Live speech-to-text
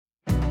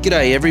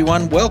G'day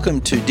everyone,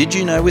 welcome to Did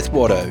You Know with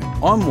Watto.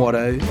 I'm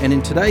Watto, and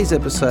in today's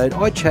episode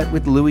I chat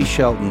with Louie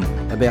Shelton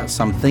about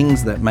some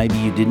things that maybe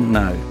you didn't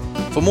know.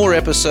 For more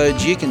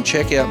episodes you can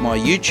check out my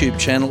YouTube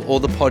channel or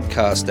the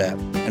podcast app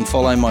and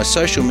follow my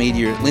social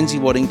media at Lindsay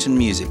Waddington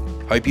Music.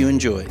 Hope you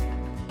enjoy.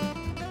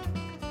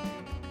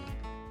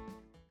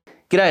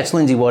 G'day, it's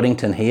Lindsay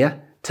Waddington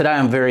here. Today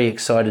I'm very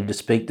excited to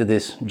speak to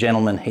this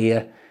gentleman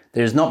here.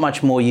 There's not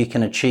much more you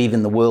can achieve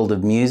in the world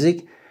of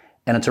music,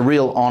 and it's a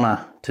real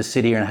honour to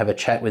sit here and have a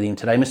chat with him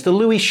today. Mr.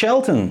 Louie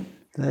Shelton.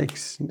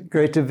 Thanks.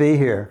 Great to be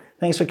here.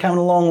 Thanks for coming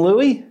along,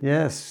 Louie.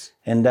 Yes.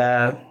 And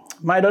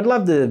mate, I'd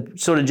love to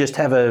sort of just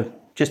have a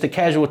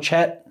casual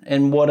chat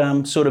and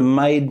what sort of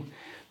made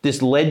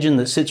this legend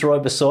that sits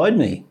right beside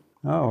me.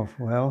 Oh,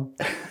 well,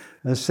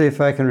 let's see if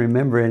I can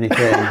remember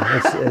anything.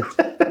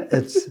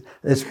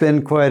 It's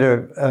been quite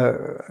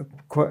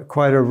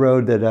a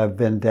road that I've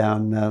been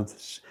down,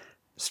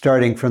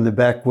 starting from the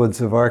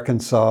backwoods of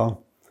Arkansas,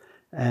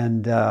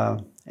 and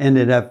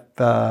ended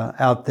up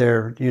out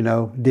there,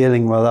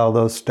 dealing with all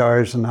those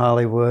stars in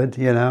Hollywood.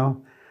 I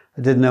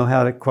didn't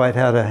know quite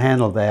how to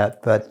handle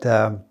that, but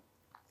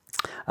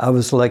I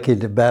was lucky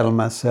to battle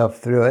myself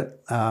through it.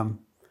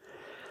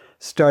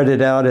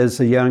 Started out as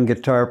a young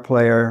guitar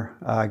player.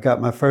 I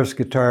got my first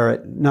guitar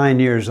at 9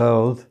 years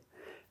old,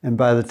 and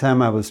by the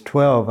time I was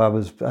 12, I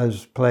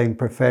was playing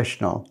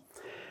professional,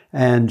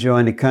 and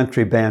joined a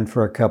country band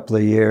for a couple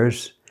of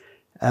years,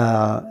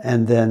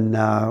 and then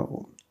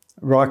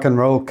rock and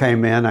roll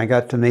came in. I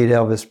got to meet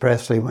Elvis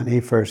Presley when he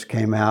first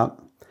came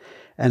out,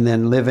 and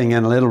then living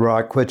in Little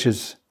Rock, which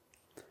is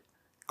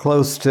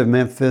close to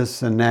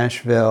Memphis and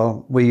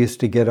Nashville, we used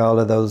to get all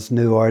of those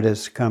new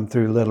artists come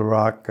through Little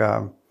Rock,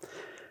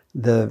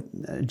 the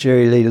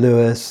Jerry Lee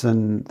Lewis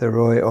and the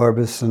Roy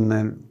Orbison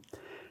and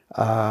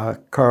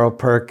Carl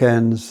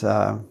Perkins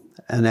and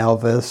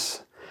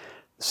Elvis.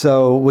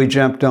 So we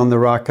jumped on the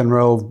rock and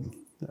roll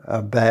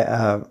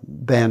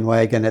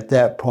bandwagon at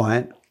that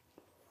point.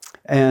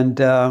 And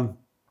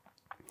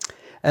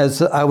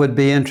as I would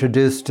be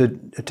introduced to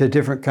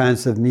different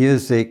kinds of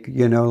music,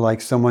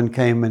 like someone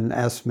came and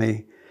asked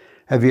me,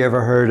 have you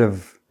ever heard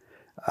of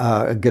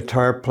a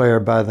guitar player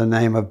by the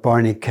name of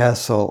Barney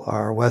Kessel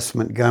or Wes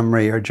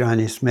Montgomery or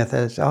Johnny Smith?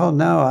 I said, oh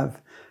no, I've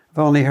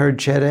only heard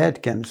Chet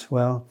Atkins.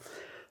 Well,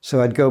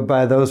 so I'd go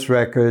buy those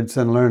records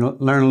and learn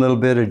a little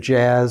bit of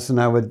jazz, and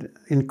I would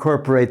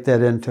incorporate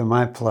that into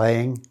my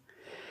playing.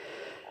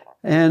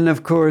 And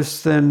of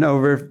course, then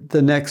over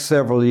the next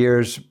several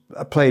years,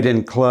 I played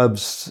in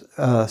clubs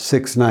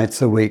 6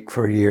 nights a week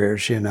for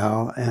years,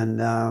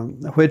 and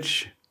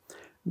which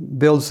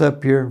builds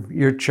up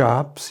your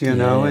chops,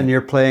 and you're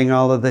playing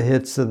all of the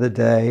hits of the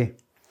day.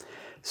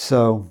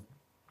 So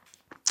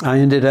I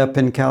ended up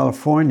in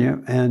California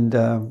and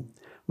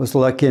was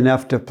lucky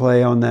enough to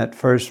play on that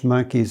first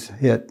Monkees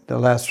hit, The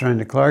Last Train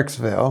to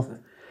Clarksville,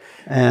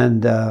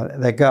 and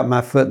that got my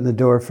foot in the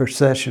door for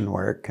session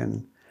work.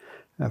 And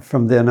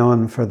from then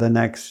on, for the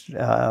next,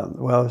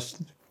 60s,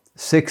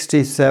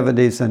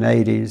 70s, and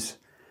 80s,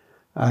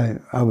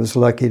 I was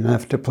lucky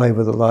enough to play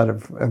with a lot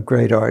of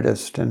great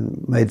artists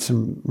and made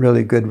some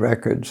really good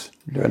records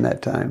during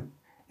that time.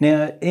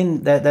 Now,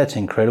 that's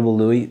incredible,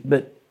 Louie,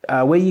 but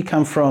where you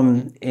come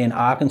from in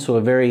Arkansas,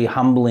 a very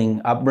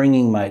humbling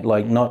upbringing, mate,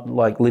 not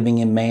like living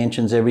in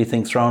mansions,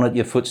 everything thrown at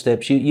your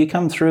footsteps. You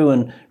come through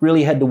and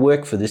really had to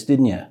work for this,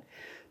 didn't you?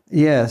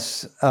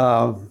 Yes.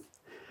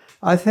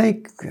 I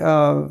think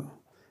the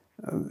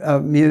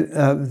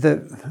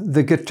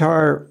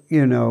guitar,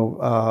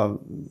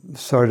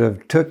 sort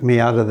of took me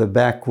out of the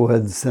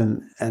backwoods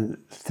and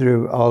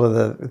through all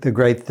of the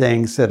great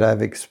things that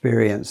I've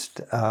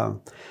experienced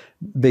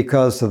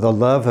because of the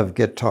love of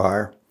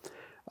guitar.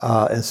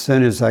 As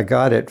soon as I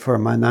got it for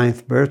my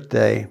 9th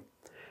birthday,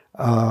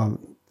 I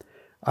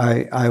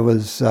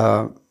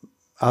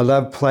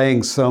loved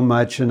playing so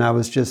much, and I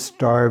was just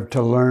starved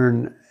to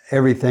learn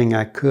everything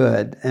I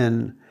could.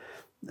 And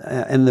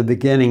in the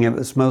beginning, it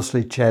was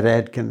mostly Chet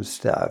Atkins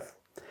stuff,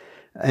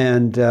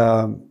 and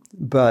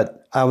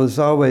but I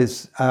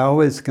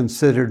always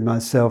considered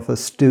myself a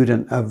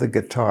student of the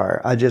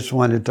guitar. I just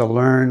wanted to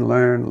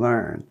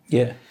learn.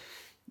 Yeah,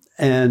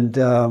 and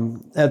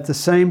at the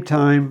same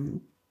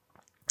time,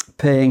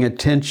 paying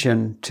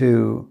attention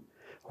to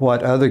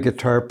what other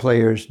guitar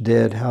players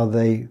did, how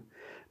they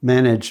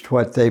managed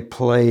what they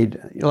played,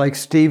 like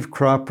Steve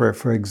Cropper,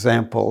 for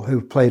example, who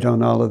played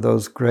on all of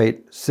those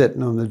great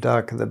Sitting on the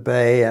Dock of the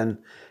Bay and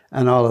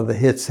all of the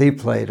hits he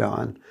played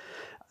on,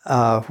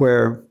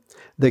 where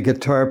the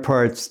guitar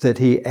parts that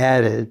he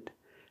added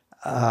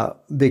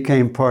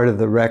became part of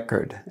the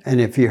record.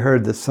 And if you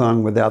heard the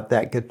song without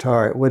that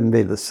guitar, it wouldn't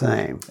be the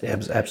same.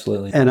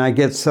 Absolutely. And I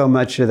get so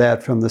much of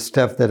that from the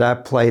stuff that I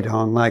played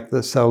on, like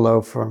the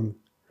solo from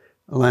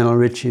Lionel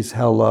Richie's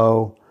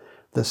Hello,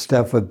 the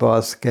stuff with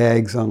Boss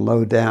Skaggs on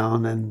Low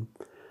Down, and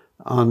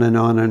on and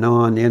on and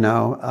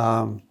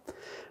on.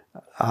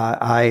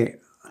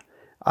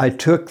 I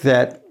took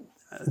that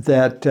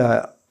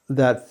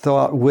that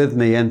thought with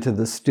me into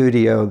the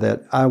studio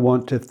that I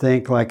want to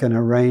think like an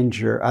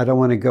arranger. I don't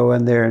want to go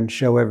in there and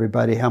show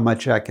everybody how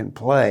much I can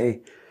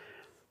play.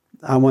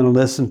 I want to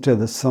listen to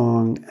the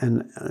song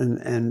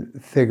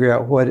and figure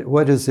out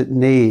what does it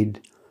need.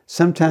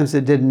 Sometimes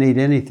it didn't need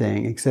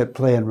anything except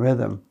playing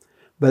rhythm,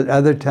 but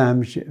other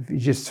times you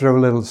just throw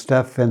little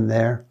stuff in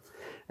there,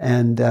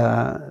 and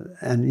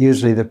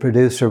usually the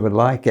producer would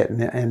like it,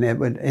 and it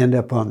would end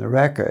up on the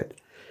record.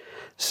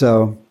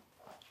 So,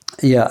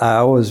 yeah, I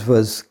always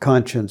was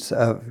conscientious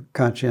of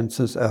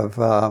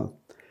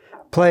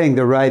playing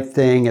the right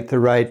thing at the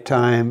right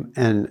time,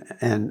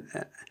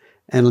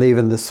 and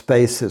leaving the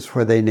spaces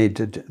where they need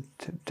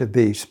to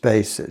be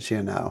spaces,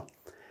 you know.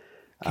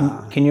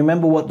 Can you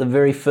remember what the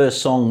very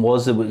first song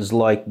was? It was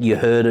like you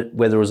heard it,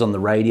 whether it was on the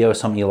radio or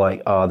something, you're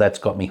like, oh, that's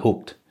got me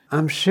hooked.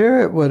 I'm sure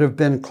it would have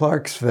been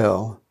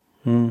Clarksville,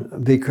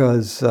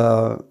 because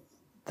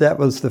that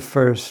was the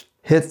first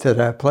hit that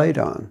I played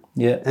on.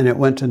 Yeah. And it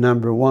went to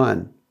number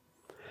one.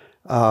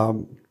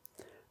 And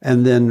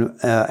then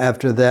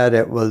after that,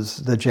 it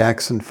was the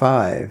Jackson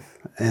 5.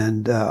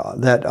 And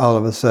that all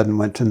of a sudden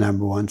went to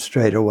number one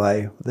straight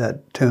away.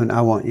 That tune,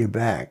 I Want You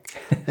Back.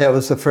 That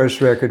was the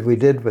first record we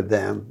did with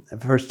them, the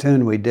first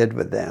tune we did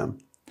with them.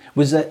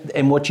 Was that,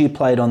 and what you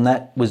played on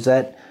that, was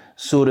that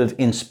sort of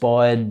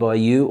inspired by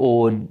you,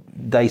 or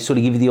they sort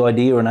of give you the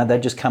idea, or no, they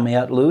just come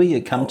out, Louie,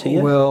 it come to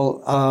you?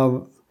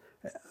 Well,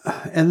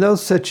 in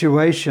those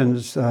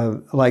situations,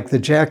 like the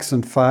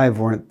Jackson 5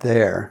 weren't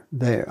there.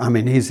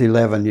 He's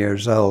 11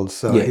 years old,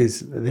 so yeah.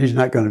 he's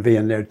not going to be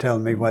in there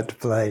telling me what to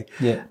play.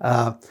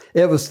 Yeah.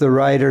 It was the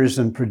writers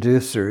and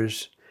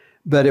producers,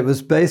 but it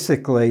was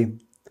basically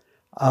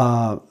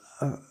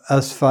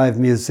us 5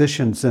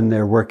 musicians in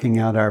there working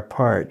out our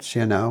parts,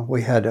 you know.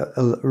 We had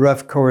a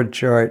rough chord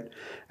chart,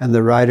 and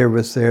the writer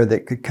was there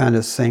that could kind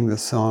of sing the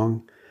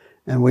song,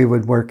 and we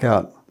would work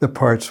out the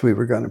parts we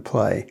were going to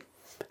play.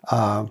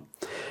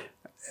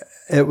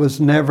 It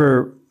was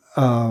never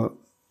a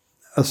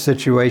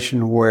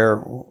situation where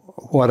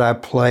what I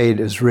played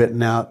is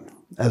written out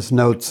as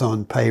notes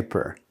on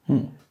paper.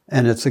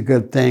 And it's a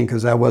good thing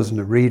because I wasn't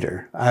a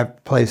reader. I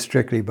play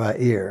strictly by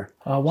ear.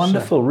 Oh,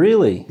 wonderful, so,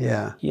 really?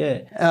 Yeah.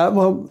 Yeah.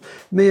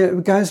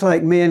 Guys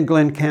like me and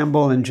Glen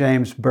Campbell and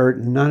James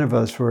Burton, none of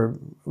us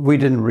we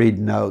didn't read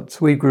notes.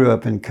 We grew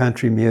up in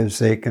country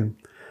music and,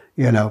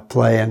 you know,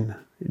 playing,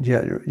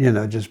 you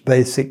know, just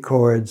basic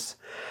chords.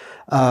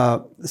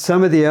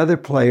 Some of the other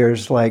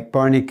players like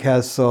Barney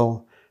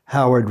Kessel,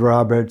 Howard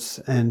Roberts,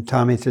 and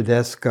Tommy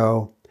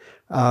Tedesco,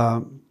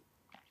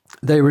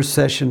 they were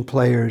session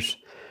players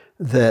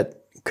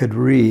that could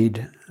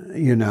read,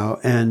 you know,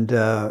 and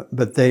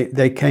but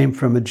they came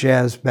from a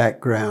jazz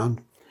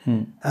background.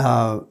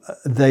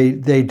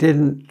 They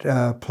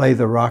didn't play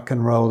the rock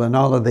and roll and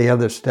all of the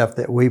other stuff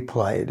that we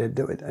played.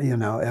 You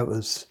know, it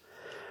was,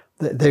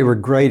 they were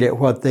great at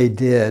what they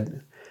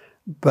did,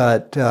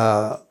 but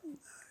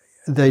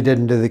they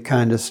didn't do the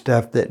kind of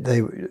stuff that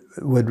they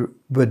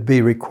would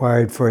be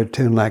required for a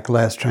tune like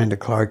Last Train to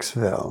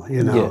Clarksville,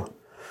 you know.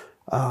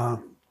 Yeah.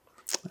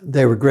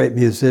 They were great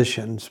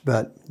musicians,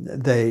 but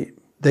they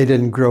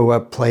didn't grow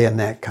up playing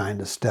that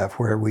kind of stuff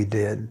where we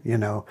did, you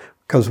know,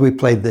 because we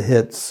played the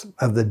hits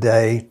of the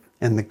day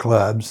in the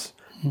clubs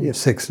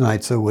 6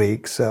 nights a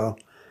week, so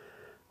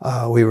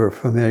we were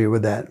familiar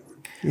with that,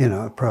 you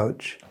know,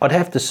 approach. I'd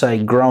have to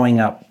say, growing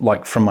up,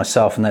 like from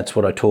myself, and that's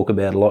what I talk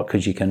about a lot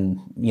because you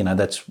can, you know,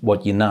 that's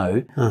what you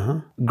know.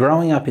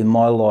 Growing up in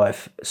my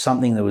life,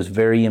 something that was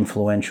very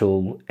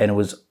influential, and it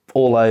was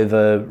all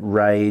over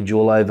Rage,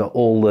 all over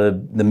all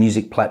the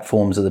music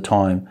platforms of the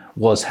time,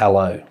 was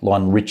Hello,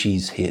 Lionel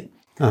Richie's hit.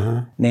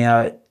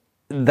 Now,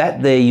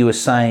 that there you were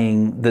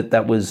saying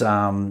that was,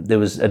 there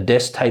was a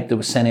desk tape that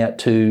was sent out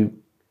to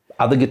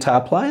other guitar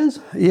players?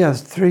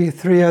 Yes,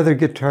 three other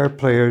guitar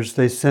players.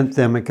 They sent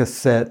them a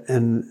cassette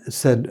and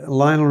said,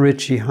 Lionel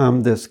Richie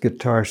hummed this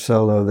guitar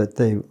solo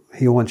that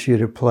he wants you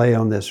to play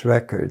on this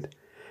record.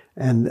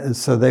 And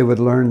so they would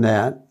learn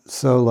that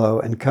solo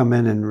and come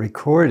in and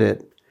record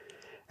it.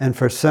 And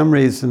for some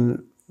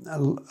reason,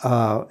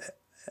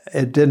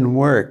 it didn't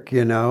work,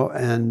 you know,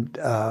 and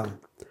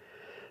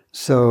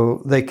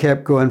so they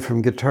kept going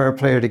from guitar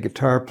player to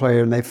guitar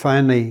player, and they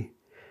finally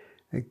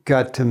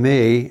got to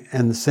me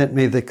and sent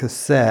me the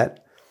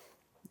cassette,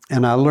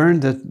 and I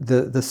learned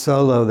the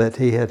solo that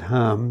he had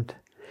hummed,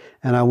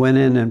 and I went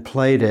in and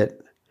played it,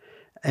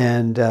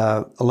 and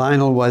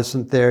Lionel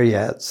wasn't there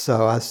yet,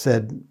 so I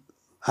said,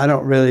 I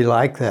don't really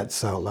like that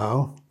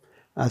solo.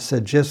 I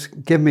said,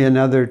 just give me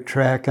another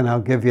track and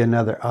I'll give you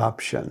another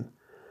option.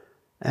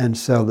 And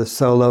so the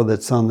solo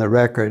that's on the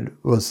record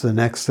was the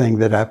next thing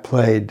that I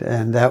played,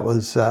 and that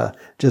was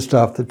just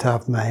off the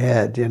top of my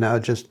head, you know,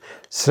 just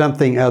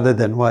something other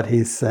than what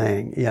he's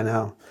saying, you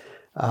know,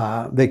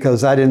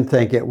 because I didn't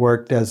think it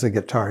worked as a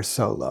guitar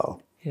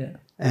solo. Yeah.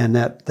 And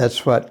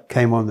that's what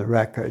came on the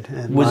record.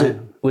 And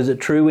was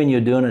it true when you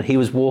were doing it, he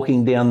was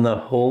walking down the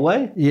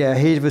hallway? Yeah,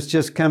 he was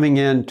just coming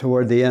in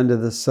toward the end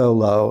of the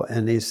solo,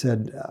 and he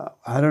said,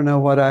 I don't know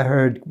what I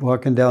heard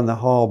walking down the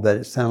hall, but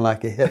it sounded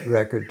like a hit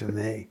record to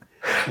me.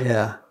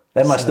 Yeah.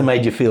 That must have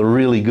made you feel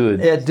really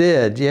good. It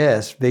did,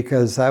 yes,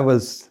 because I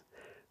was,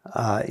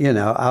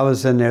 I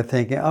was in there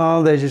thinking,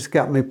 oh, they just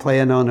got me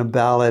playing on a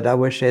ballad. I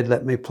wish they'd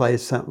let me play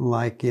something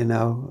like,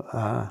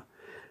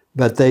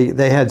 but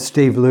they had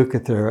Steve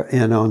Lukather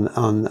in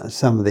on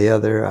some of the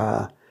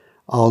other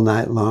All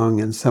Night Long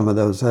and some of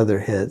those other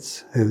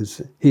hits.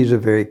 He's a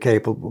very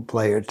capable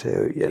player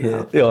too.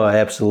 Yeah. Oh,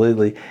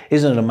 absolutely.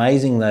 Isn't it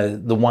amazing though?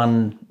 The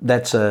one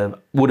that's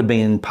would have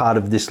been part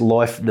of this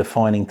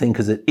life-defining thing,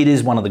 because it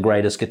is one of the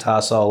greatest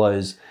guitar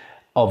solos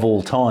of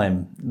all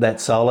time,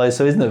 that solo.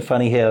 So isn't it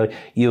funny how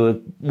you were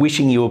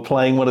wishing you were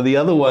playing one of the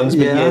other ones,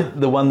 but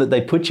yet the one that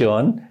they put you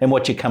on and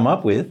what you come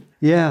up with.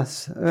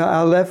 Yes.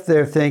 I left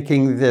there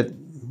thinking that,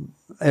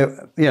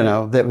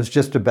 that was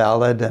just a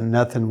ballad and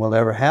nothing will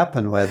ever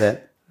happen with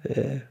it.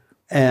 Yeah.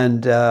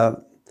 And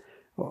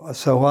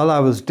so while I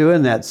was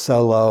doing that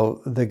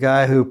solo, the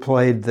guy who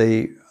played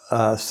the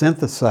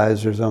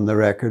synthesizers on the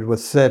record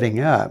was setting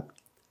up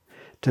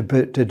to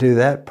do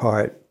that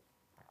part.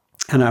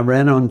 And I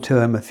ran onto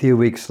him a few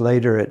weeks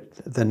later at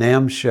the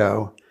NAMM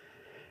show,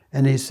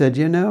 and he said,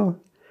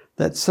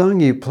 that song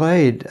you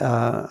played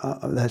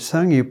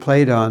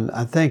on,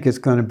 I think it's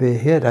going to be a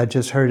hit. I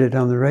just heard it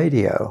on the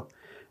radio.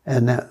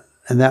 And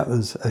that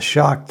was a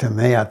shock to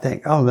me. I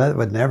think, that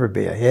would never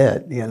be a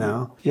hit,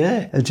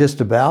 Yeah. It's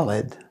just a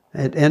ballad.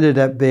 It ended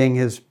up being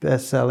his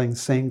best-selling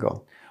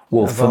single.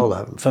 Well,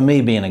 for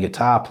me, being a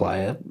guitar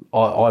player,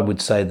 I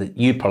would say that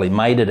you probably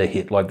made it a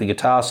hit, like the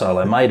guitar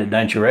solo made it,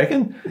 don't you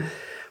reckon?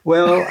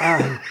 Well,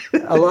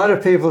 a lot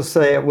of people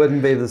say it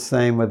wouldn't be the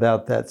same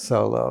without that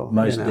solo.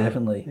 Most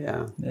definitely.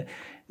 Yeah.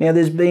 Now,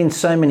 there's been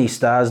so many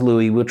stars,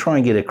 Louie. We'll try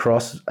and get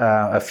across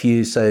a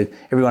few so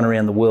everyone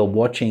around the world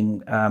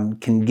watching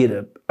can get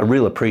a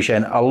real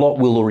appreciation. A lot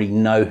will already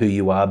know who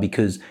you are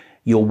because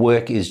your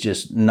work is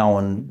just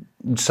known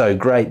so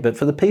great. But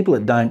for the people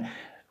that don't,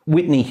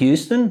 Whitney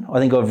Houston, I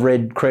think I've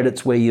read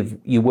credits where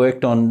you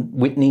worked on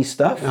Whitney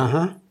stuff.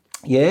 Uh-huh.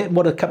 Yeah,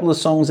 what a couple of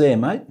songs there,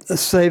 mate.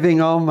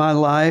 Saving All My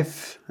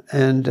Life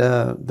and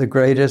The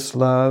Greatest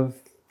Love.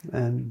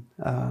 And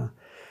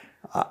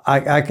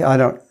I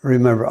don't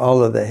remember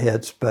all of the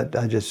hits, but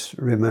I just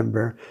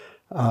remember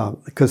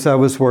because I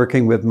was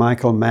working with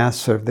Michael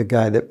Masser, the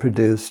guy that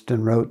produced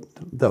and wrote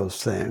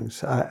those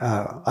things.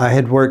 I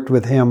had worked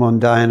with him on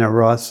Diana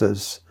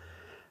Ross's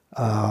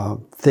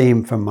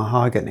theme from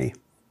Mahogany.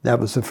 That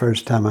was the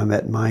first time I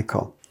met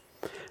Michael.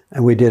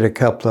 And we did a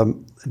couple of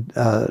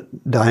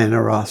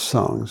Diana Ross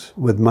songs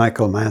with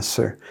Michael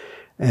Masser.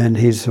 And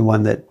he's the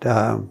one that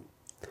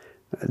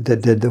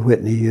did the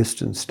Whitney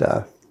Houston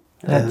stuff.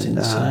 That's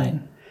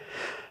insane.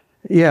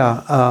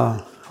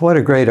 What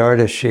a great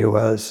artist she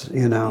was,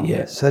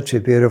 Yeah. Such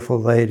a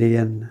beautiful lady,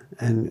 and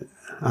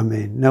I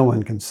mean, no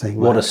one can sing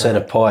What like a set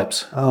that. of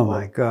pipes. Oh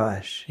my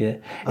gosh. Yeah.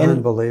 And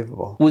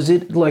unbelievable. was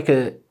it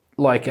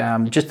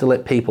just to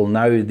let people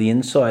know the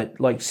insight,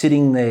 like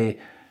sitting there,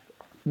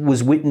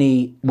 was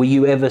Whitney, were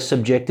you ever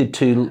subjected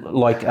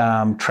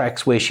to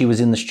tracks where she was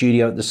in the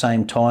studio at the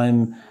same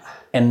time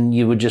and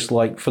you were just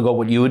forgot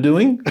what you were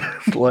doing?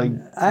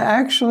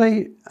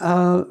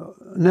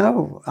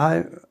 No,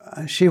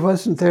 she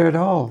wasn't there at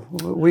all.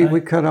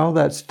 We cut all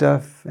that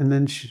stuff, and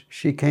then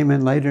she came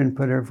in later and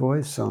put her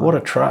voice on. What a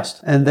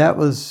trust. And that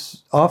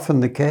was often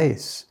the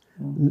case.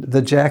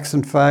 The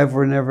Jackson 5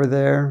 were never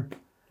there.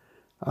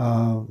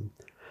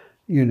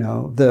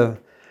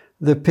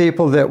 The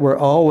people that were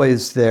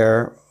always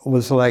there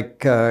was like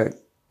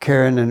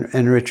Karen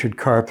and Richard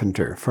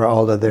Carpenter for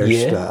all of their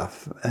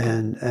stuff.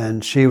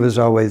 And she was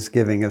always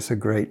giving us a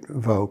great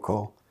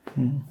vocal.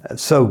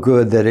 So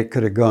good that it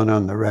could have gone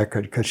on the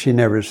record because she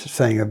never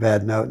sang a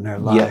bad note in her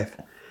life.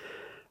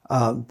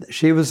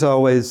 She was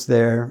always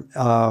there.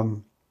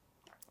 None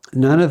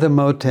of the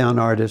Motown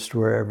artists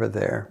were ever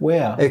there.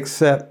 Wow.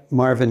 Except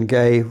Marvin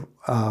Gaye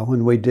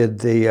when we did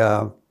the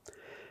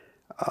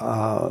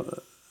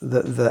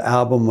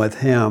album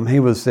with him. He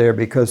was there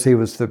because he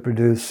was the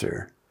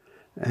producer.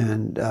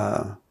 And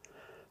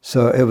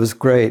so it was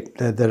great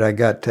that I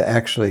got to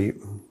actually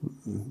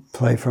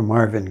play for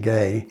Marvin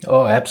Gaye.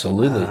 Oh,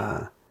 absolutely.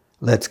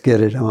 Let's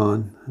Get It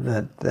On,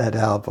 that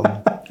album.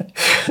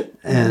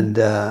 And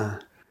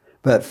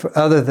but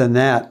other than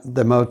that,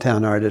 the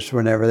Motown artists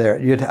were never there.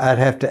 I'd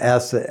have to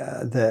ask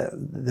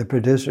the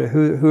producer,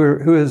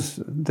 who is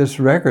this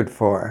record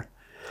for?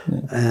 Yeah.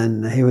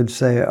 And he would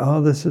say,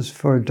 "Oh, this is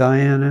for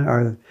Diana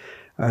or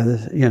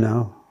this,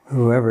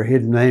 whoever."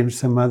 He'd name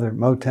some other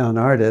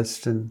Motown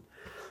artist, and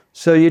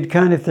so you'd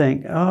kind of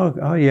think,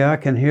 "Oh yeah, I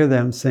can hear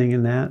them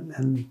singing that."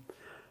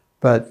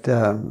 But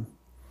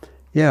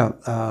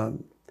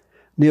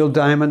Neil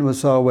Diamond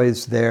was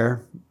always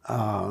there.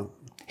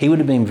 He would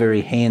have been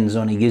very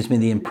hands-on. He gives me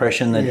the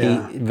impression that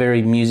he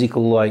very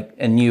musical,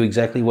 and knew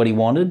exactly what he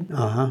wanted.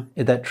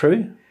 Is that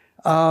true?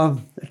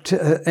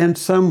 In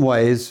some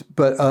ways,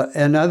 but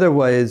in other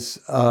ways,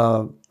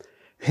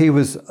 he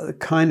was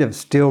kind of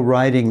still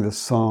writing the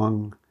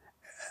song,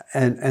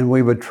 and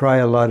we would try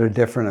a lot of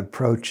different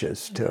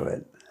approaches to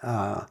it.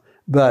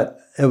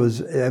 But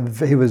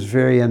he was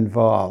very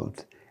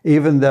involved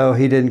Even though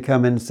he didn't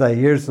come in and say,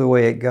 here's the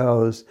way it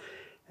goes,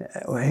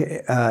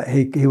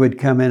 he would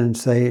come in and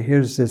say,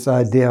 here's this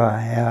idea I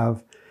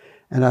have,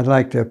 and I'd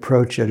like to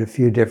approach it a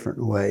few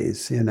different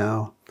ways, you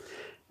know.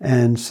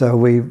 And so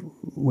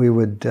we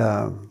would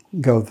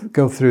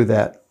go through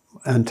that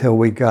until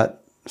we got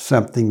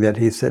something that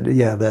he said,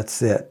 yeah,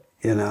 that's it,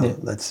 you know, yeah.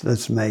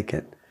 let's make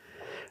it.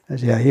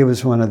 Yeah, he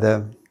was one of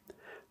the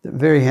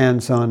very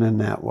hands-on in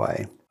that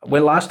way.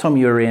 Well, last time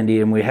you were around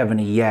here and we were having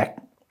a yak,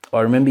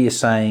 I remember you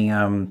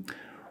saying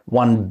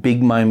one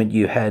big moment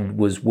you had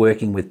was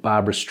working with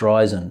Barbra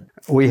Streisand.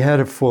 We had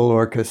a full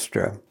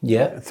orchestra.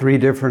 Yeah. 3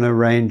 different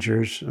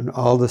arrangers and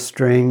all the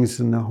strings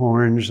and the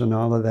horns and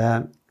all of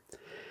that.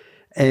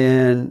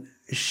 And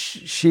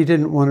she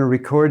didn't want to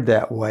record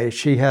that way.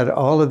 She had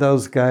all of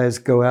those guys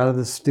go out of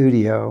the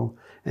studio,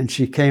 and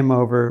she came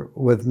over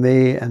with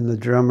me and the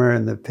drummer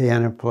and the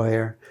piano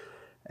player,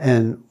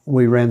 and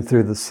we ran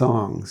through the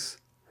songs.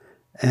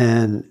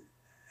 And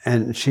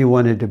she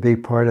wanted to be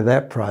part of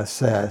that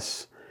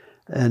process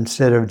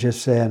instead of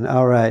just saying,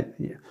 all right,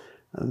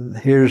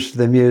 here's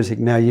the music,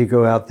 now you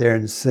go out there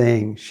and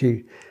sing.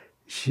 She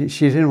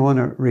didn't want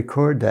to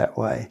record that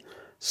way.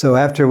 So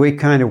after we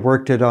kind of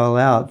worked it all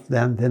out,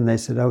 then they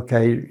said,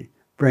 okay,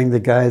 bring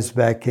the guys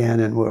back in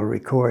and we'll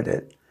record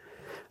it.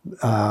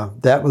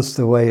 That was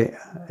the way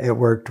it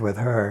worked with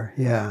her,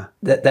 yeah.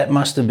 That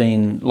must have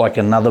been like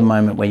another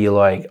moment where you're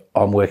like,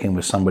 I'm working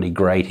with somebody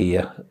great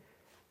here.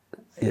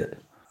 Yeah.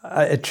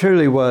 It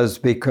truly was,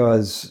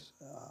 because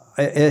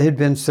it had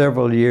been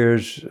several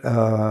years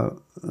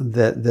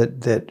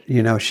that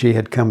you know, she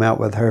had come out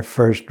with her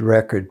first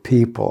record,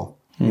 People,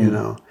 you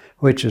know,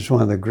 which is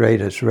one of the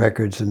greatest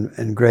records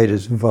and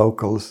greatest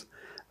vocals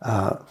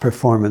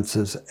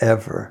performances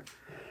ever.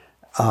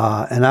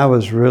 And I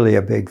was really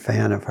a big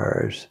fan of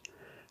hers.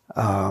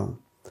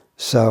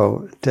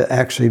 So to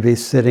actually be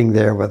sitting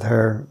there with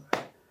her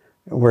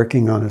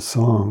working on a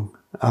song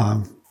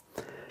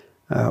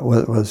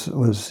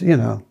was you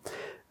know,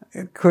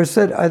 of course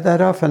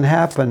that often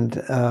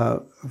happened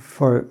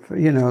for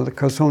you know,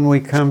 because when we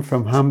come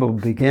from humble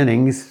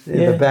beginnings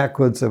in the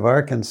backwoods of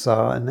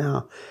Arkansas, and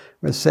now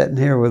we're sitting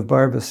here with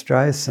Barbra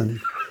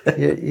Streisand,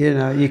 you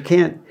know, you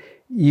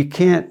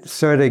can't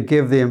sort of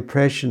give the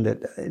impression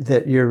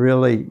that you're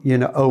really, you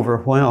know,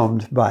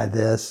 overwhelmed by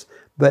this,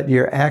 but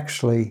you're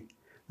actually,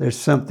 there's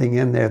something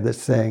in there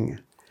that's saying,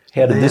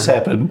 how did this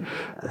happen?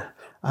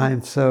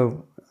 I'm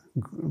so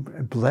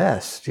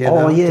blessed, you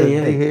know, to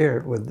be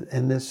here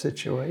in this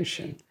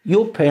situation.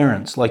 Your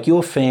parents, like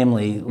your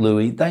family,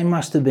 Louie, they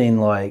must have been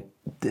like,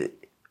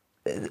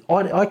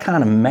 I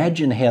can't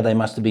imagine how they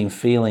must have been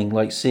feeling,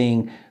 like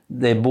seeing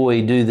their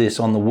boy do this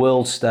on the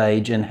world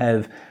stage and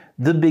have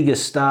the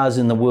biggest stars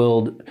in the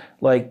world.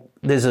 Like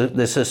there's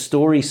a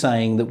story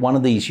saying that one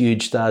of these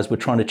huge stars were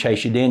trying to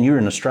chase you down. You're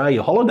in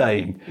Australia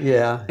holidaying.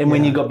 Yeah. And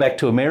when you got back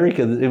to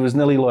America, it was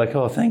nearly like,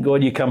 oh, thank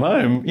God you come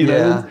home. You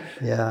know?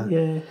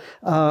 Yeah.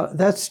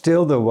 That's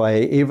still the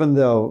way, even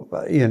though,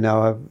 you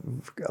know, I've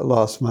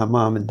lost my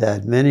mom and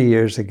dad many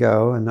years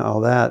ago and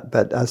all that,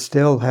 but I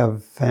still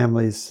have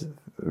families,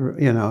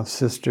 you know,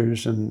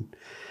 sisters and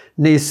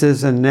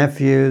nieces and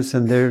nephews,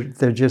 and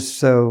they're just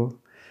so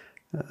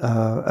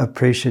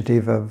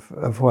appreciative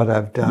of what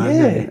I've done.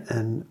 Yeah.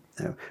 And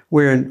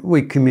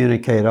we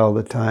communicate all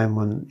the time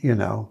on, you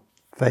know,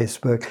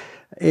 Facebook,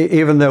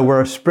 even though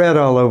we're spread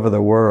all over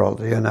the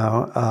world, you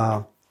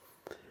know.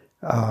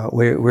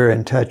 We're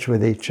in touch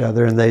with each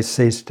other, and they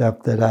see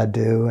stuff that I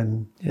do,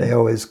 and they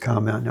always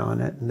comment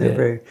on it, and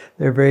they're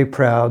very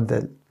proud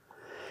that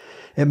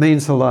it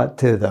means a lot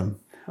to them.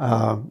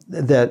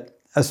 That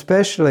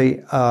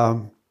especially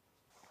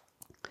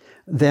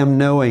them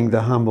knowing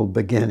the humble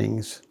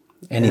beginnings.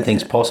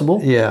 Anything's possible?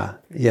 Yeah.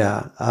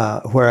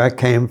 Where I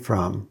came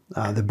from,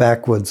 the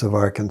backwoods of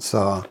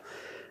Arkansas,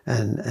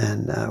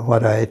 and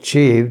what I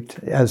achieved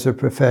as a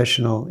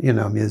professional, you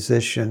know,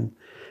 musician.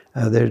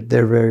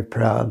 They're very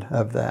proud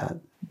of that.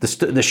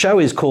 The show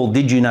is called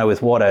Did You Know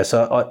with Watto,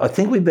 so I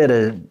think we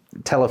better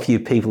tell a few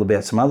people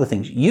about some other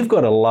things. You've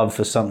got a love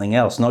for something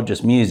else, not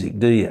just music,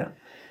 do you?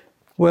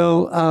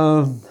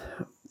 Well,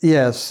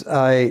 yes.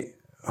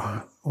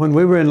 When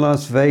we were in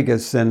Las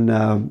Vegas in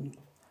the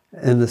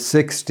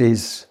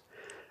 60s,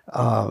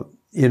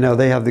 you know,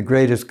 they have the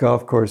greatest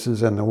golf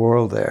courses in the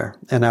world there.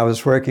 And I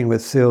was working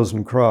with Seals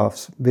and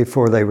Crofts.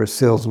 Before they were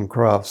Seals and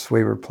Crofts,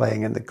 we were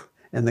playing in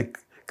the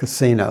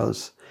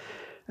casinos.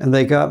 And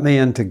they got me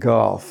into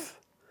golf.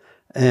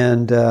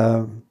 And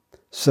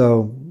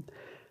so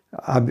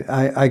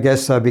I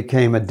guess I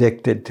became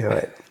addicted to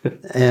it.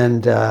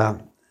 And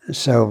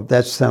so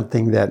that's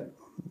something that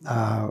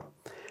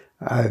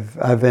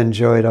I've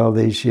enjoyed all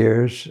these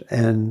years.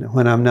 And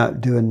when I'm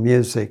not doing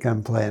music,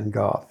 I'm playing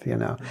golf, you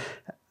know.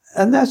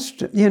 And that's,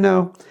 you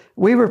know,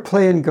 we were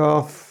playing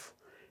golf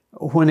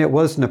when it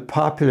wasn't a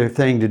popular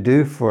thing to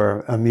do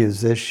for a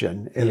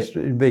musician. It's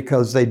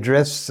because they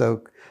dressed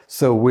so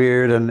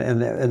weird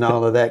and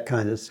all of that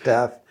kind of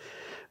stuff.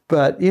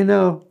 But, you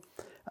know,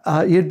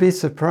 you'd be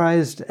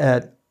surprised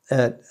at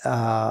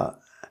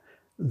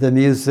the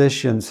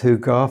musicians who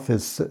golf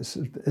is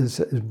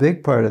a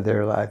big part of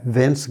their life.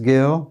 Vince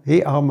Gill,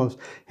 he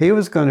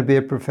was going to be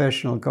a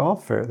professional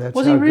golfer. That's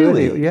was how he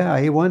really? good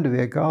he wanted to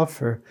be a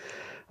golfer.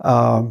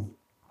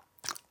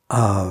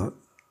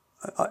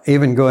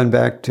 Even going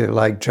back to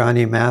like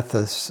Johnny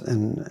Mathis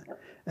and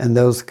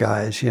those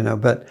guys, you know.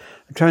 But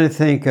I'm trying to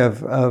think of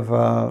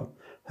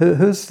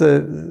who's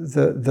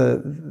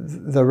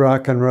the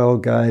rock and roll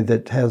guy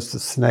that has the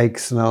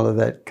snakes and all of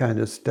that kind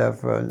of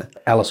stuff.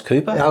 Alice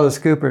Cooper. Alice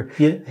Cooper.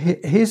 Yeah,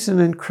 he's an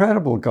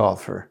incredible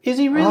golfer. Is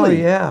he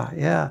really? Oh yeah,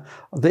 yeah.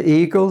 The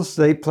Eagles,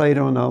 they played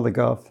on all the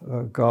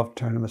golf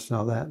tournaments and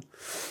all that.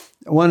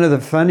 One of the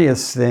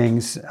funniest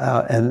things,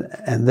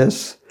 and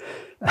this.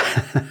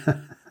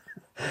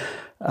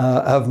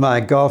 Of my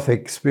golf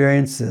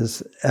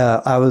experiences,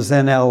 I was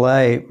in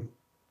L.A.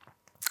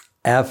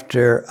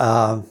 after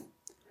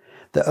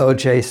the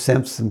O.J.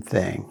 Simpson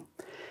thing,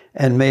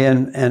 and me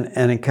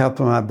and a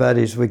couple of my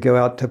buddies, we go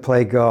out to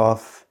play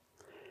golf,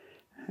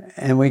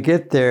 and we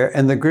get there,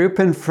 and the group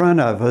in front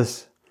of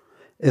us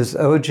is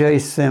O.J.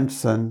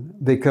 Simpson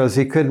because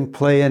he couldn't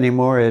play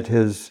anymore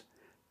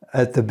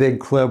at the big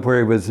club where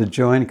he was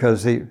adjoined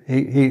because he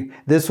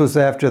this was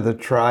after the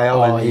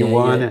trial and he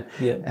won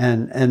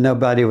and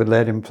nobody would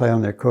let him play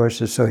on their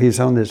courses, so he's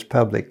on this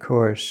public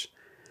course,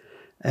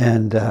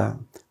 and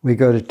we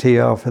go to tee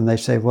off and they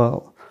say,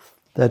 well,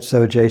 that's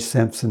O.J.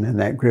 Simpson in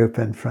that group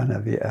in front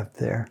of you up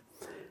there,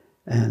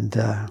 and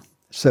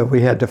so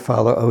we had to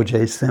follow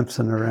O.J.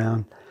 Simpson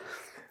around.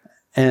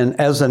 And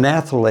as an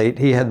athlete,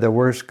 he had the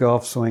worst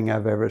golf swing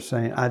I've ever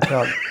seen. I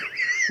thought,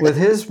 with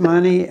his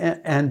money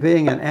and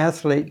being an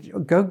athlete,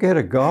 go get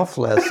a golf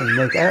lesson.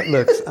 That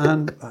looks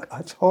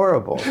it's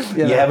horrible.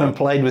 You haven't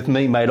played with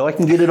me, mate. I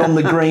can get it on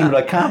the green, but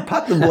I can't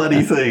putt the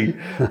bloody thing.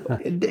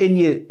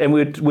 And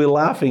we're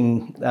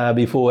laughing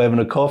before having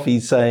a coffee,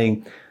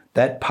 saying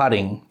that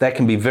putting, that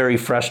can be very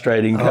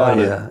frustrating, can't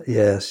it?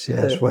 Yes.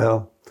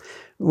 Well,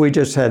 we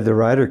just had the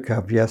Ryder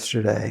Cup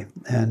yesterday,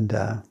 and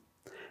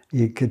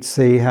you could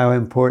see how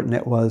important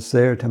it was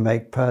there to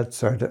make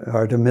putts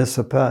or to miss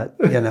a putt.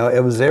 You know,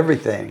 it was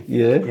everything.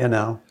 Yeah. You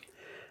know.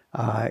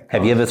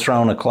 Have you ever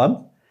thrown a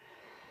club?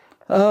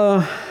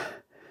 No,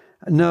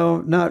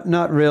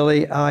 not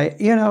really. I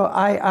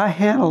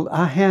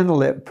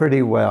handle it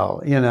pretty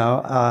well. You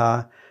know,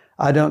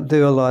 I don't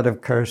do a lot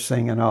of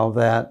cursing and all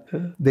that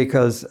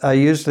because I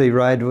usually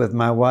ride with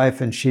my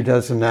wife and she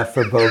does enough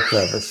for both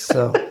of us.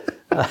 So.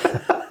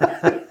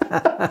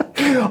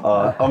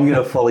 I'm going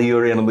to follow you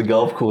around on the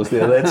golf course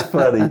now. That's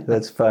funny.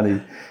 That's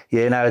funny.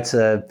 Yeah, no, it's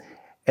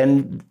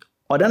and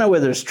I don't know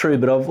whether it's true,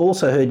 but I've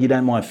also heard you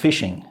don't mind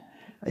fishing.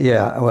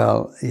 Yeah,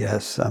 well,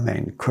 yes. I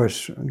mean, of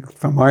course,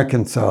 from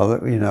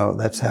Arkansas, you know,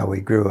 that's how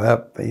we grew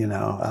up. You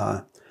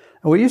know,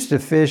 we used to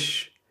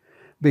fish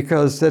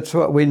because that's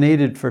what we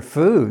needed for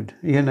food.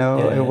 You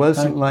know, it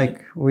wasn't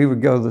like we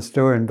would go to the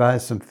store and buy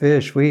some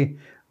fish. We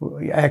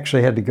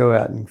actually had to go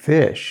out and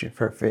fish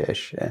for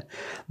fish.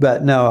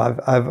 But no,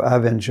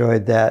 I've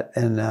enjoyed that,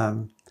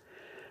 and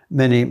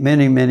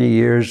many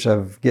years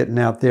of getting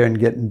out there and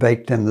getting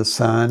baked in the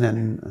sun,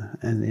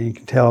 and you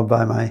can tell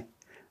by my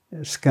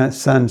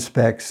sun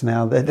specs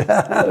now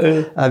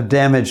that I've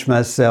damaged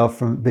myself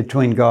from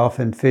between golf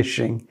and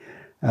fishing.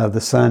 The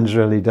sun's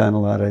really done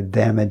a lot of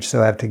damage,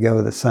 so I have to go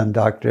to the sun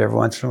doctor every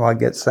once in a while,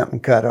 get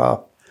something cut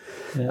off.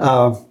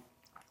 Yeah.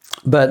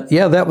 But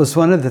yeah, that was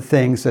one of the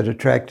things that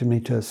attracted me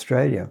to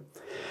Australia.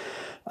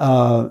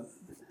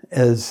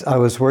 As I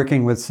was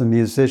working with some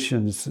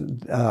musicians,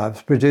 I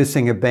was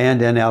producing a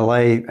band in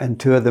LA, and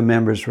two of the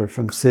members were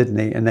from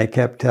Sydney, and they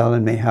kept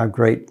telling me how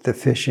great the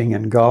fishing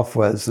and golf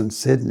was in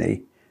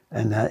Sydney.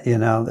 And you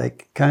know,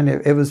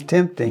 it was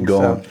tempting.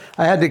 So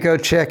I had to go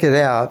check it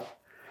out.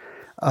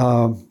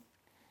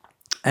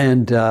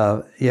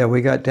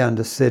 We got down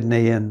to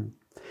Sydney and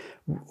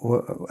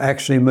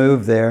actually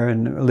moved there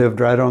and lived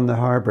right on the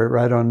harbor,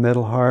 right on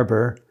Middle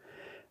Harbor,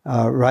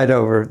 right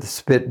over the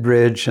Spit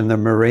Bridge and the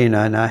marina,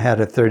 and I had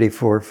a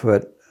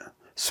 34-foot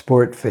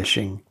sport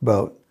fishing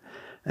boat.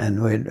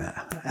 And we'd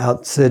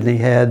out Sydney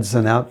Heads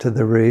and out to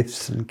the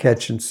reefs and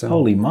catching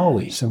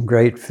some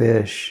great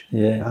fish.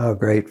 Yeah. Oh,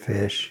 great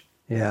fish.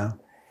 Yeah.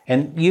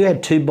 And you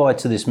had two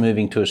bites of this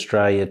moving to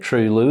Australia,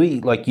 true,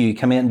 Louie? Like you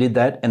come out and did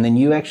that, and then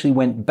you actually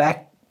went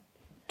back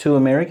to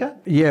America?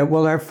 Yeah,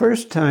 well, our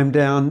first time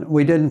down,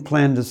 we didn't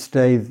plan to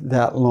stay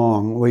that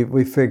long.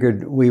 We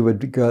figured we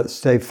would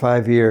stay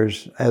 5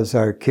 years as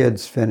our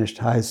kids finished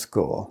high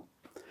school.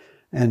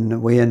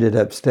 And we ended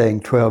up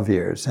staying 12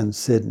 years in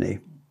Sydney.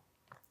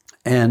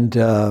 And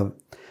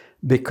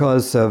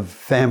because of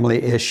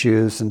family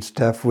issues and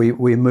stuff,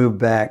 we moved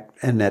back.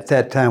 And at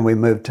that time, we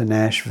moved to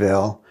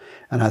Nashville.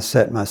 And I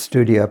set my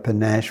studio up in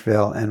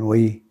Nashville, and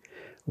we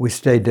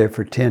stayed there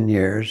for 10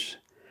 years.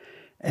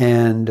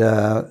 And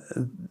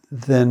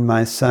then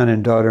my son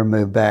and daughter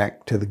moved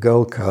back to the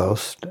Gold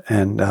Coast,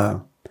 and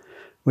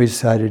we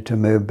decided to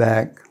move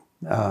back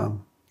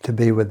to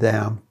be with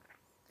them.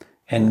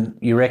 And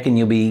you reckon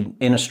you'll be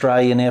in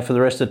Australia now for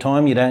the rest of the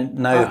time? You don't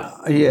know?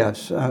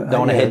 Yes. Don't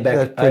want to head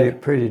back?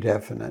 That's pretty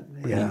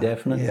definite. Pretty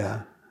definite?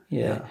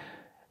 Yeah.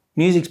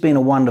 music's been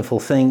a wonderful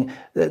thing.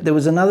 There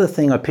was another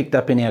thing I picked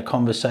up in our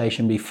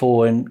conversation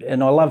before,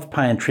 and I love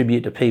paying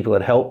tribute to people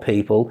that help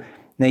people.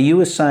 Now, you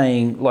were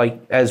saying, like,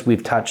 as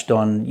we've touched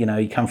on, you know,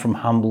 you come from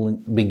humble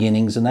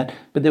beginnings and that,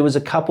 but there was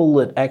a couple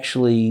that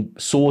actually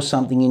saw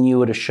something in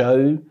you at a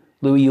show.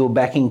 Louie, you were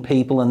backing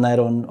people and that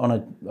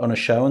on a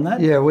show and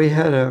that? Yeah, we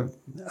had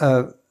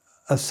a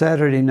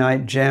Saturday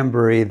night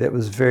jamboree that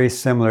was very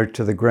similar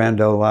to the Grand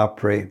Ole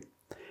Opry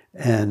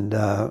and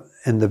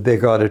in the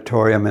big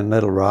auditorium in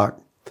Little Rock.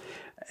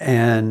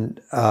 And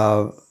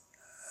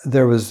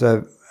there was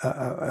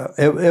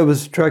it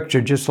was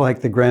structured just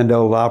like the Grand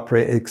Ole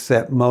Opry,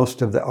 except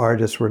most of the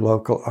artists were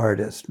local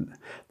artists.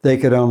 They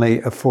could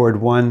only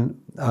afford one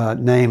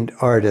named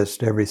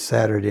artist every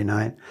Saturday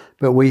night.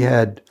 But we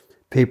had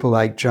people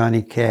like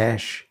Johnny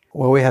Cash.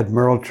 Well, we had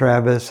Merle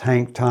Travis,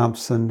 Hank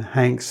Thompson,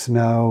 Hank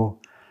Snow,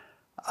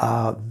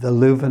 the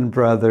Louvin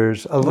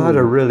brothers, a lot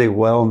of really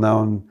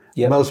well-known.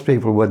 Yep. Most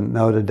people wouldn't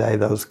know today,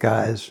 those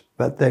guys,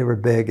 but they were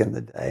big in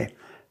the day.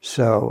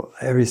 So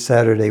every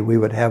Saturday we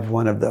would have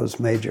one of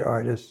those major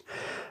artists.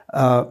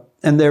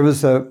 And there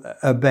was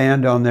a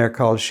band on there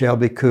called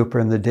Shelby Cooper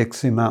and the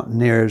Dixie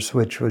Mountaineers,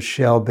 which was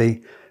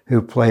Shelby,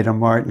 who played a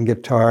Martin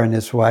guitar, and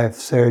his wife,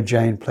 Sarah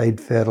Jane, played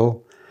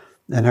fiddle,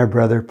 and her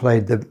brother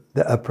played the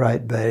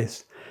upright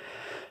bass.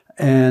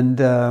 And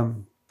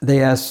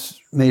they asked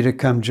me to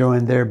come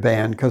join their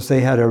band because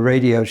they had a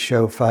radio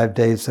show 5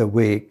 days a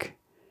week,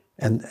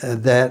 and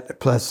that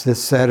plus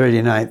this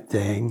Saturday night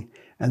thing.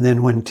 And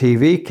then when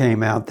TV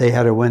came out, they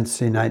had a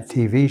Wednesday night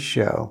TV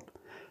show.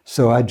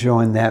 So I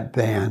joined that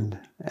band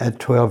at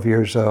 12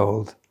 years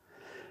old.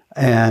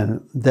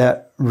 And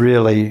that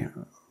really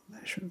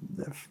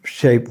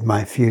shaped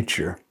my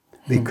future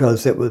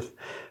because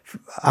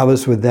I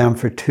was with them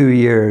for 2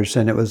 years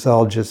and it was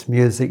all just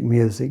music,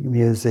 music,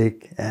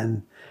 music.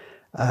 And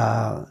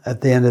at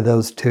the end of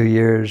those 2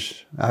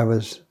 years, I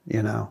was,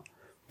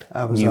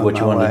 I was knew on what my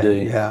you wanted way.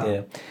 to do.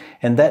 Yeah.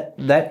 And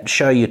that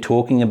show you're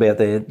talking about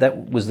there,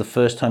 that was the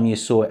first time you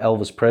saw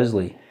Elvis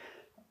Presley.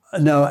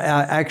 No,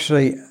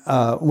 actually,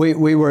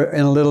 we were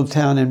in a little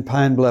town in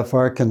Pine Bluff,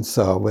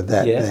 Arkansas with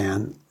that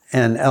band.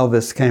 And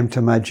Elvis came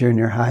to my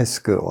junior high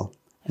school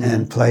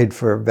and played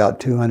for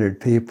about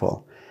 200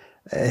 people.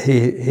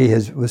 He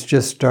was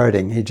just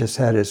starting. He just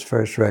had his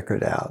first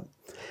record out.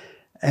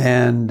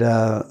 And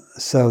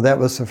so that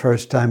was the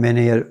first time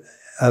any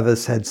of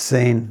us had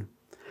seen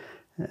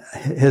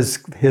his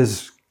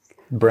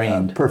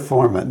brand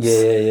performance.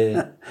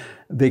 Yeah.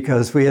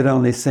 Because we had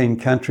only seen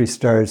country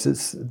stars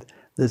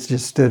that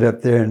just stood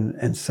up there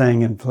and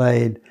sang and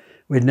played.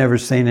 We'd never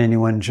seen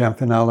anyone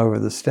jumping all over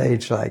the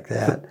stage like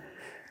that.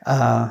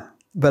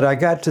 But I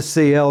got to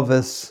see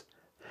Elvis.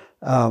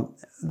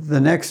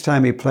 The next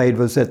time he played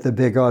was at the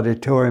big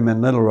auditorium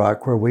in Little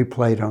Rock where we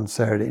played on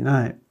Saturday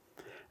night.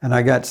 And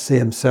I got to see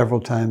him several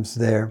times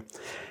there.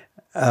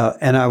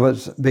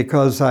 And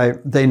because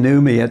they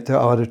knew me at the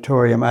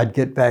auditorium, I'd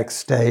get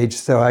backstage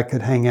so I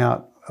could hang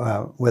out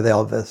with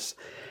Elvis.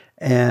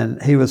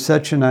 And he was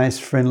such a nice,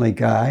 friendly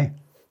guy,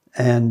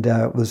 and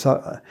was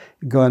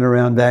going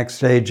around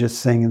backstage just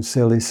singing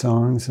silly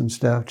songs and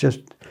stuff.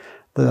 Just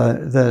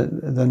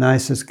the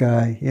nicest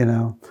guy,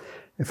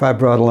 If I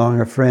brought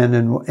along a friend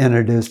and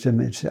introduced him,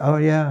 he'd say, "Oh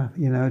yeah,"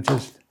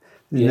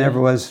 It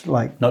never was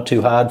like... Not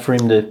too hard for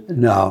him to...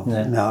 No,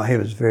 he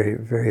was very,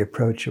 very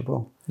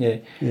approachable.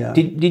 Yeah.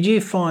 Did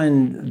you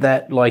find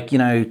that,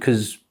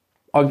 because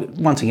I,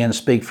 once again,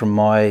 speak from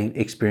my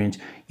experience,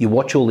 you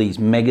watch all these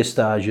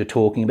megastars you're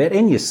talking about,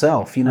 and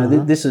yourself,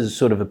 this is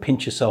sort of a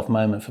pinch yourself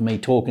moment for me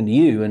talking to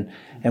you, and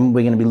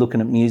we're going to be looking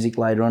at music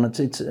later on.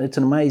 It's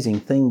an amazing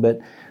thing, but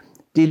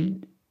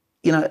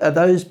are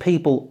those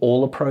people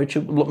all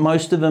approachable?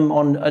 Most of them,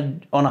 on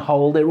a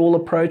whole, they're all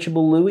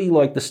approachable, Louie?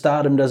 Like the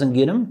stardom doesn't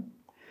get them?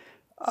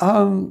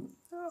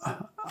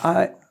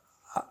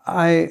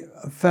 I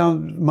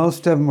found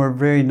most of them were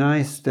very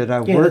nice that I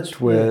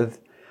worked with.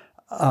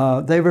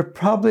 They were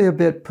probably a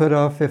bit put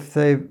off if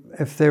they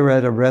were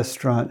at a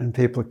restaurant and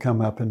people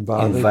come up and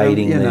bother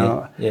invading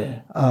them,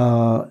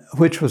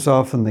 which was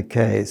often the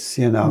case,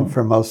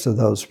 for most of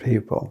those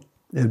people.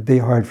 It'd be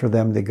hard for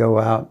them to go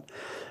out.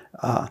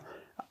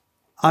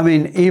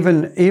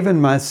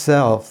 Even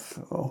myself,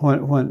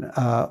 when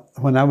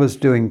I was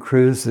doing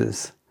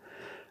cruises,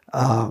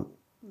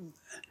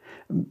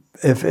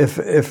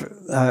 if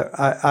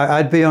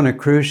I'd be on a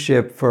cruise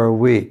ship for a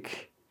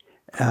week,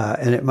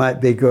 and it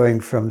might be going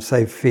from,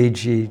 say,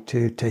 Fiji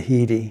to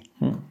Tahiti.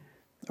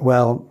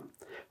 Well,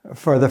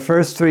 for the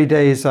first 3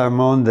 days I'm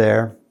on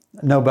there,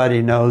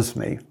 nobody knows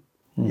me,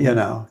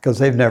 because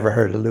they've never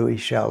heard of Louie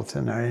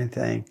Shelton or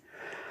anything.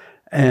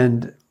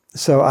 And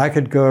so I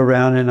could go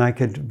around and I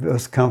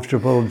was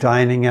comfortable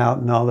dining out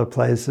in all the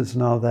places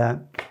and all that.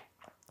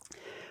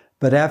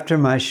 But after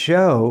my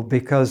show,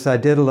 because I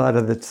did a lot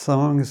of the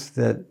songs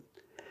that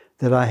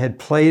I had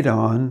played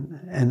on,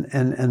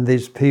 and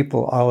these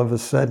people all of a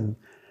sudden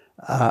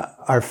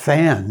are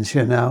fans,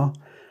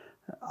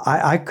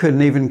 I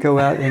couldn't even go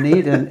out and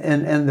eat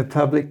in the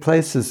public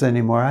places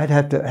anymore. I'd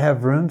have to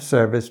have room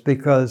service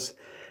because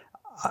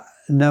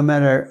no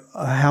matter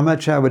how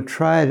much I would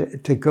try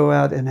to go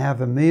out and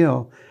have a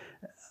meal,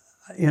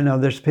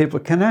 there's people,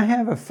 can I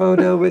have a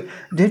photo with,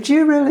 did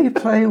you really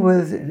play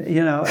with,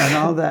 and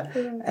all that.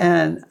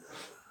 And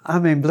I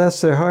mean,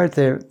 bless their heart,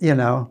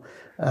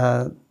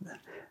 I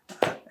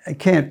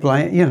can't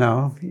blame,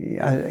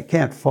 I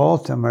can't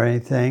fault them or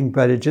anything,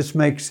 but it just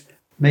makes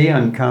me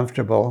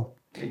uncomfortable.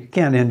 You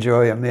can't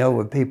enjoy a meal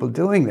with people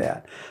doing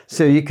that.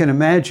 So you can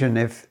imagine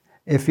if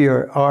you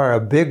are a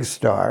big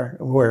star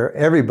where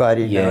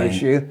everybody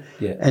knows you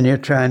and you're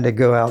trying to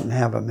go out and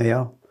have a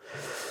meal.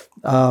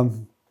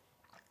 And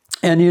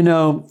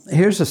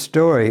here's a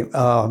story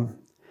about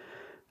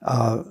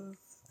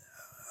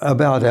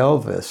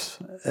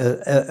Elvis.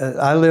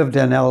 I lived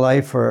in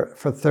LA for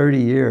 30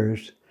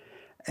 years,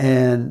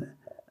 and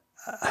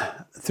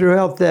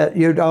throughout that,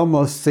 you'd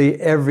almost see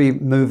every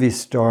movie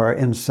star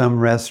in some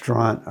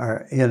restaurant,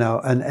 or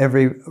and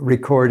every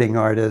recording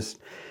artist.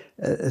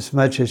 As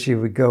much as you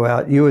would go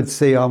out, you would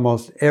see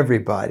almost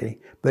everybody,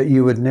 but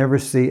you would never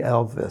see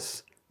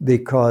Elvis,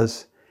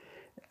 because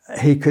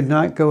he could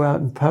not go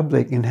out in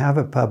public and have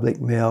a public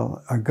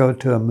meal or go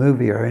to a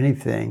movie or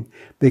anything,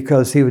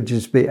 because he would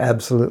just be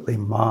absolutely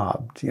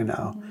mobbed,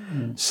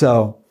 Mm-hmm.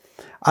 So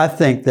I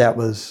think that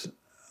was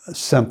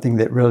something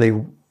that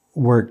really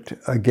worked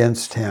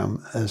against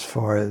him as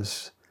far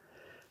as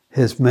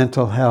his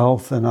mental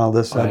health and all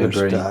this other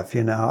stuff.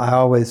 I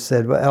always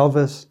said, well,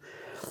 Elvis,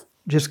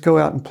 just go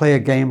out and play a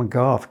game of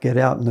golf, get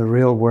out in the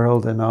real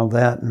world and all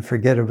that, and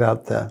forget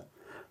about the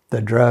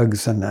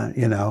drugs and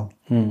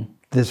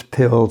this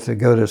pill to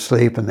go to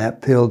sleep and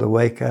that pill to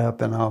wake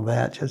up and all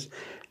that. Just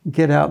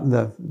get out in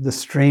the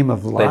stream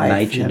of life. Let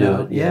nature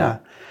do it. Yeah.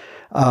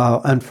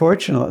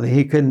 Unfortunately,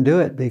 he couldn't do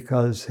it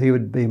because he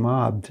would be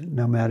mobbed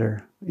no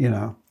matter,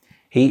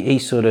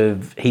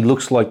 He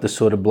looks like the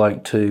sort of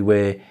bloke too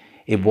where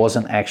it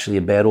wasn't actually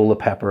about all the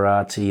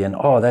paparazzi and,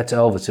 that's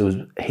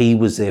Elvis. He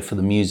was there for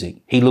the music.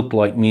 He looked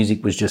like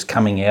music was just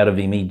coming out of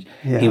him.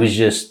 He was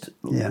just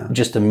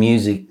a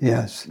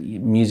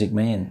music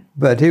man.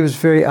 But he was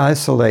very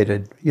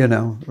isolated,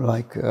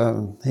 like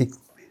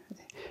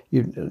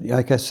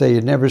like I say,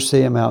 you'd never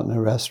see him out in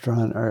a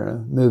restaurant or a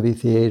movie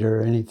theater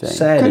or anything.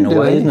 Sad in a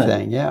way, isn't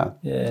it? Yeah.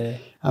 Yeah.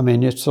 I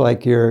mean, it's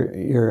like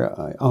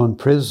your own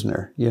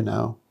prisoner,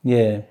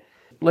 Yeah.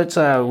 Let's.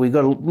 We've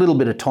got a little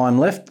bit of time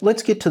left.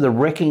 Let's get to the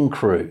Wrecking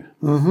Crew.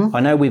 Mm-hmm.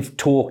 I know we've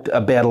talked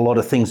about a lot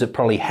of things that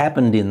probably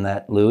happened in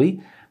that,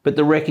 Louie, but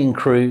the Wrecking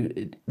Crew,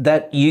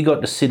 that you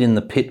got to sit in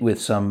the pit with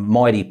some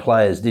mighty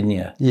players, didn't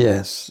you?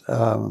 Yes.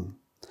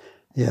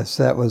 Yes,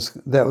 that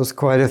was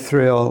quite a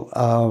thrill.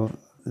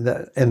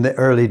 In the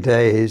early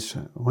days,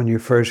 when you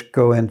first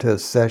go into a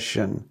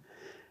session,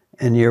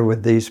 and you're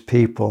with these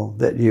people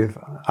that you've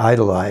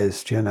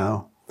idolized,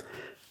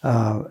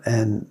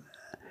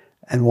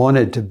 and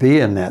wanted to be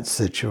in that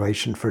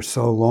situation for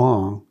so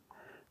long.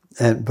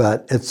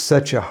 But it's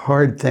such a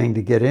hard thing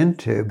to get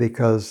into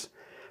because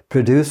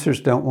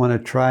producers don't want to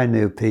try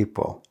new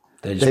people.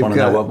 They just want to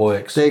know what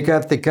works. They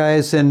got the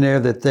guys in there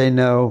that they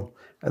know,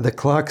 the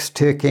clock's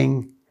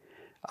ticking,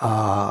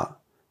 the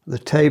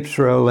tape's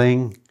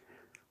rolling,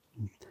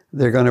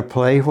 they're going to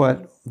play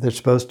what they're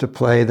supposed to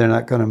play, they're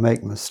not going to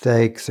make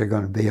mistakes, they're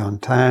going to be on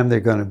time, they're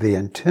going to be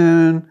in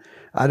tune.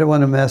 I don't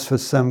want to mess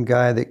with some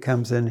guy that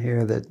comes in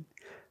here that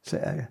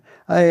say,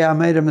 hey, I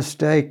made a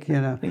mistake,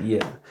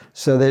 Yeah.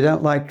 So they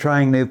don't like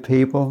trying new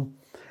people.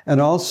 And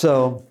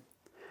also,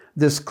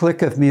 this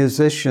clique of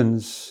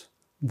musicians,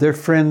 they're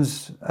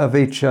friends of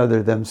each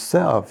other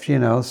themselves,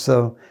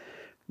 So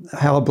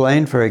Hal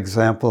Blaine, for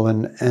example,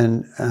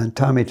 and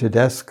Tommy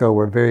Tedesco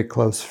were very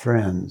close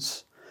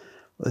friends.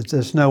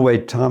 There's no way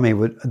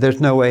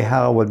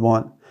Hal would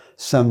want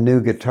some new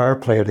guitar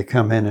player to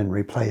come in and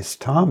replace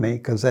Tommy,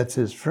 because that's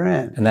his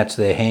friend. And that's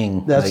their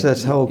hang. That's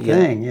this whole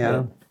thing,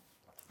 yeah.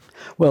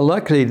 Well,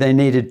 luckily they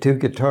needed two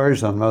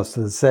guitars on most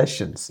of the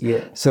sessions.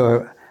 Yeah.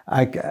 So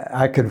I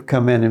could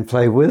come in and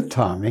play with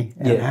Tommy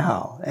and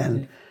Hal.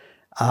 And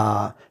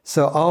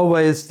so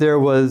always there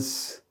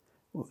was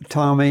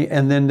Tommy,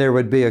 and then there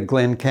would be a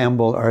Glen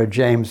Campbell or a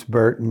James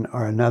Burton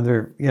or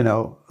another,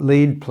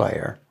 lead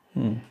player.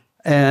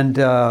 And,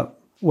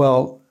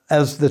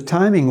 as the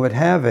timing would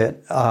have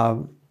it,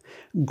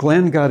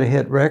 Glenn got a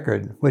hit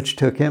record, which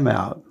took him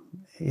out,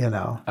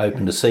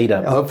 Opened the seat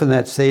up. Opened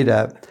that seat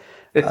up.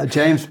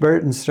 James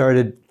Burton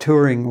started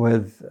touring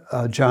with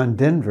John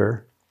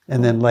Denver,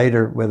 and then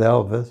later with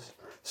Elvis.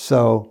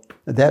 So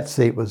that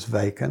seat was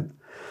vacant.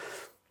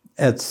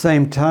 At the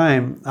same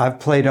time, I've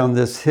played on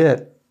this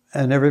hit,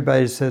 and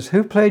everybody says,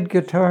 who played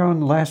guitar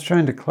on Last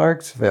Train to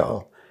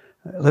Clarksville?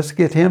 Let's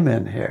get him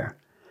in here.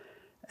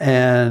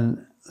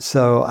 And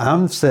so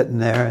I'm sitting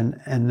there,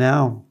 and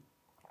now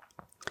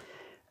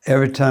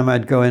every time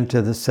I'd go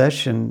into the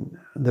session,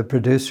 the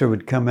producer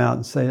would come out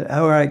and say,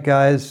 all right,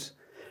 guys,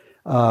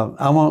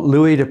 I want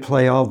Louie to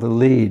play all the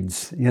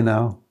leads,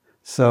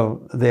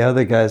 So the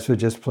other guys would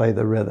just play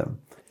the rhythm.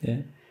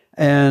 Yeah.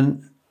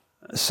 And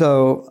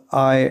so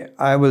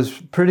I was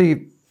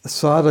pretty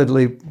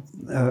solidly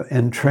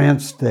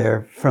entranced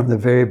there from the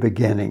very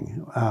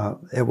beginning.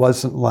 It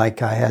wasn't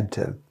like I had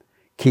to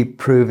keep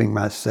proving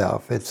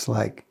myself. It's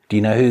like... Do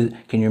you know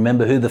can you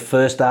remember who the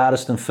first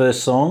artist and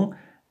first song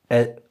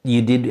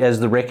you did as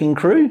the Wrecking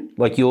Crew?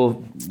 Like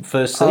your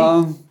first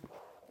CD?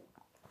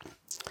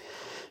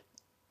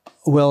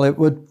 Well, it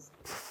would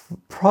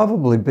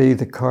probably be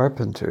the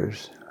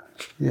Carpenters.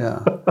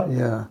 Yeah.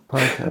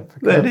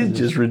 That is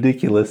just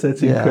ridiculous.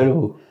 That's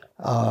incredible.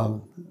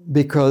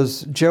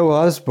 Because Joe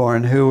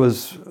Osborne, who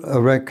was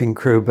a Wrecking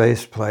Crew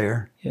bass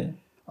player,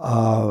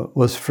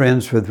 was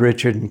friends with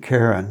Richard and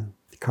Karen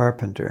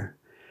Carpenter.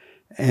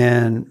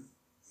 And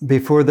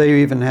before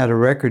they even had a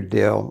record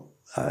deal,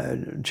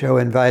 Joe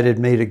invited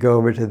me to go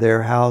over to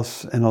their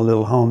house in a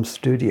little home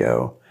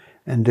studio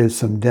and do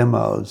some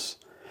demos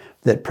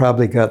that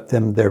probably got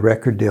them their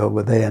record deal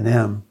with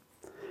A&M.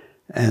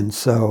 And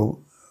so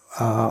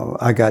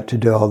I got to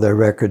do all their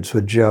records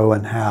with Joe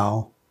and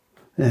Hal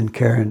and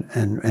Karen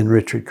and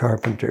Richard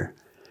Carpenter.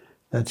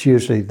 That's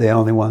usually the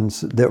only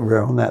ones that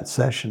were on that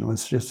session,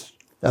 was just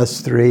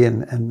us three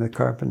and the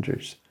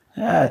Carpenters.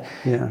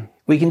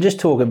 We can just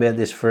talk about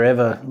this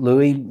forever,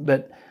 Louie,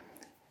 but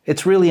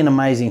it's really an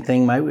amazing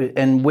thing, mate.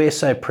 And we're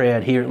so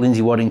proud here at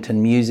Lindsay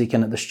Waddington Music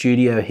and at the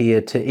studio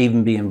here to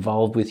even be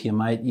involved with you,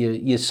 mate.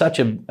 You're such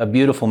a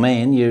beautiful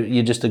man.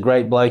 You're just a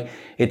great bloke.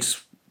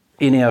 It's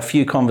in our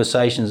few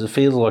conversations, it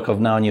feels like I've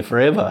known you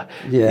forever.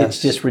 Yes.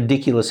 It's just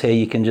ridiculous how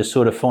you can just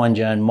sort of find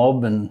your own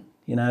mob, and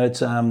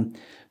it's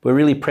we're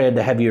really proud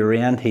to have you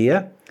around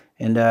here,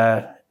 and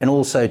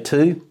also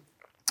too.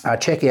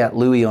 Check out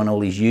Louie on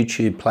all his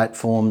YouTube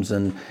platforms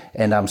and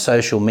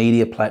social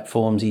media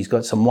platforms. He's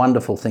got some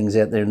wonderful things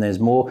out there, and there's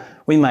more.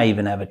 We may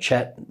even have a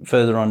chat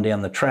further on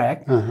down the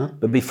track.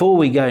 But before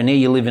we go, now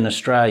you live in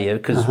Australia,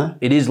 because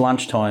it is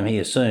lunchtime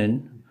here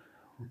soon.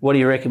 What do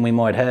you reckon we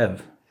might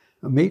have?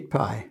 A meat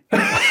pie.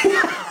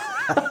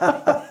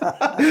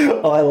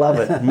 I love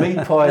it. Meat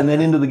pie and then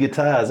into the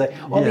guitars.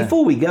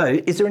 Before we go,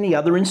 is there any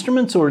other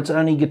instruments, or it's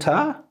only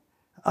guitar?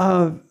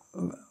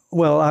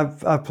 Well,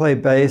 I play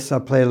bass. I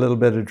play a little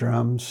bit of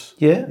drums.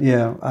 Yeah?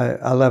 Yeah,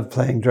 I love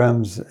playing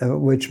drums,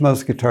 which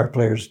most guitar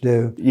players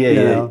do.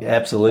 Yeah,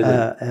 absolutely.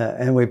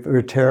 And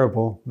we're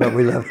terrible, but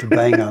we love to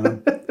bang on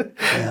them.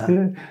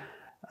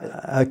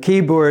 Yeah.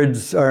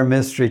 Keyboards are a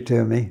mystery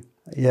to me.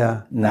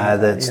 Yeah. No,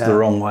 that's the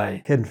wrong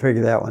way. Couldn't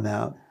figure that one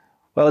out.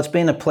 Well, it's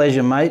been a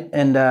pleasure, mate,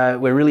 and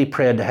we're really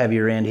proud to have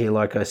you around here,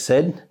 like I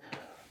said.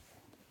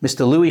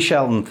 Mr. Louie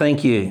Shelton,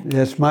 thank you.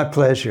 It's my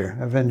pleasure.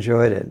 I've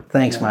enjoyed it.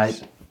 Thanks,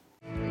 mate.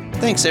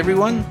 Thanks,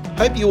 everyone.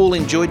 Hope you all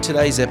enjoyed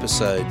today's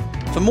episode.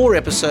 For more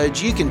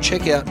episodes, you can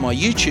check out my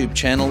YouTube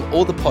channel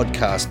or the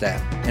podcast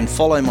app, and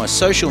follow my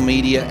social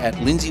media at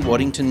Lindsay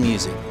Waddington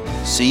Music.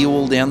 See you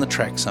all down the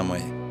track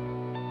somewhere.